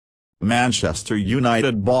Manchester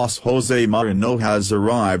United boss Jose Mourinho has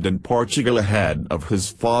arrived in Portugal ahead of his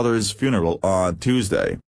father's funeral on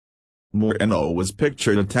Tuesday. Mourinho was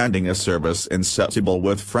pictured attending a service in Setubal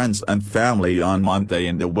with friends and family on Monday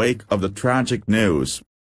in the wake of the tragic news.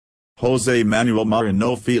 Jose Manuel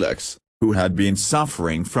Mourinho Felix, who had been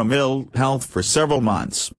suffering from ill health for several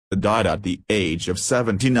months, died at the age of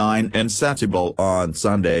 79 in Setubal on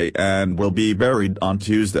Sunday and will be buried on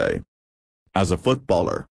Tuesday. As a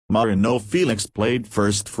footballer, Mourinho Felix played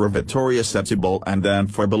first for Vitória Setúbal and then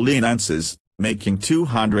for Belenenses, making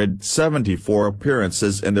 274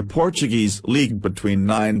 appearances in the Portuguese league between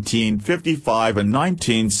 1955 and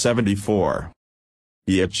 1974.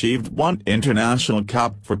 He achieved one international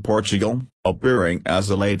cap for Portugal, appearing as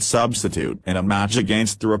a late substitute in a match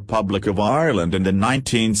against the Republic of Ireland in the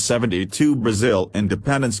 1972 Brazil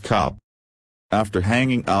Independence Cup. After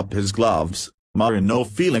hanging up his gloves, Mourinho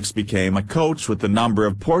Felix became a coach with a number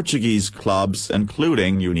of Portuguese clubs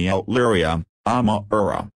including União Leiria,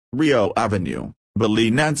 Amoura, Rio Avenue,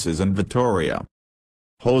 Belenenses and Vitória.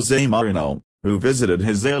 Jose Mourinho, who visited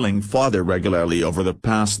his ailing father regularly over the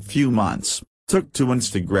past few months, took to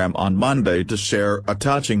Instagram on Monday to share a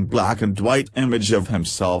touching black and white image of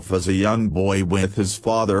himself as a young boy with his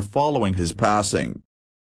father following his passing.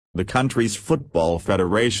 The country's football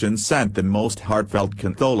federation sent the most heartfelt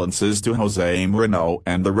condolences to Jose Mourinho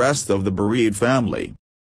and the rest of the bereaved family.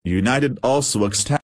 United also extended